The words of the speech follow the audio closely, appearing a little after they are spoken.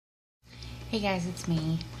Hey guys, it's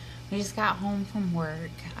me. We just got home from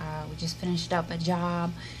work. We just finished up a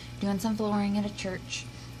job doing some flooring at a church,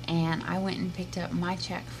 and I went and picked up my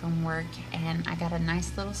check from work, and I got a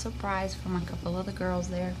nice little surprise from a couple of the girls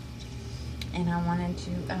there, and I wanted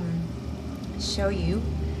to show you.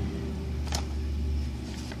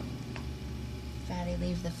 Fatty,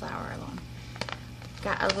 leave the flower alone.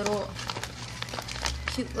 Got a little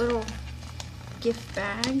cute little gift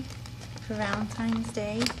bag for Valentine's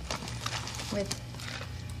Day with,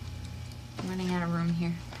 I'm running out of room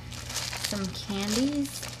here, some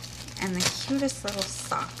candies and the cutest little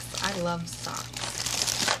socks. I love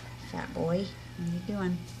socks. Fat boy, what are you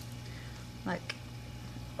doing? Look.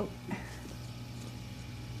 Oh.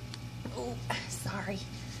 Oh, sorry.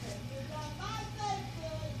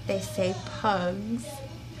 They say pugs.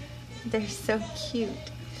 They're so cute.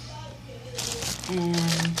 And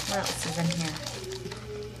what else is in here?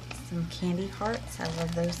 Some candy hearts. I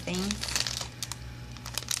love those things.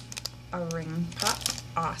 A ring pop.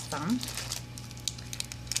 Awesome.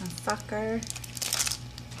 A sucker.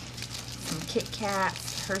 Some Kit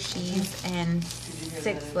Kats, Hershey's, and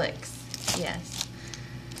 6 Licks. Yes.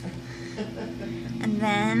 And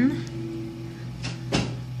then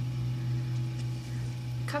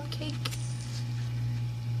cupcake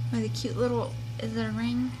with a cute little, is it a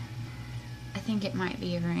ring? I think it might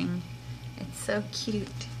be a ring. It's so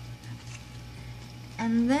cute.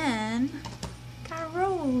 And then got a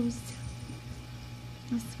rose.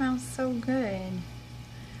 It smells so good.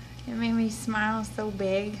 It made me smile so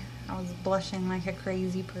big. I was blushing like a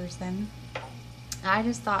crazy person. I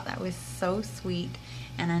just thought that was so sweet,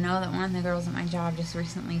 and I know that one of the girls at my job just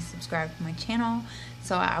recently subscribed to my channel,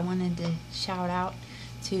 so I wanted to shout out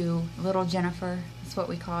to little Jennifer. That's what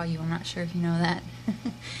we call you. I'm not sure if you know that.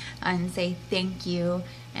 And say thank you.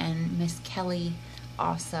 And Miss Kelly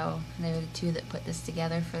also. They were the two that put this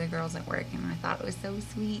together for the girls at work, and I thought it was so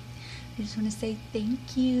sweet. I just want to say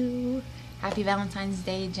thank you. Happy Valentine's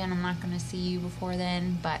Day, Jen. I'm not going to see you before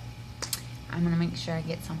then, but I'm going to make sure I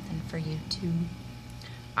get something for you too.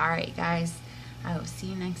 Alright guys, I will see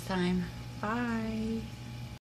you next time. Bye.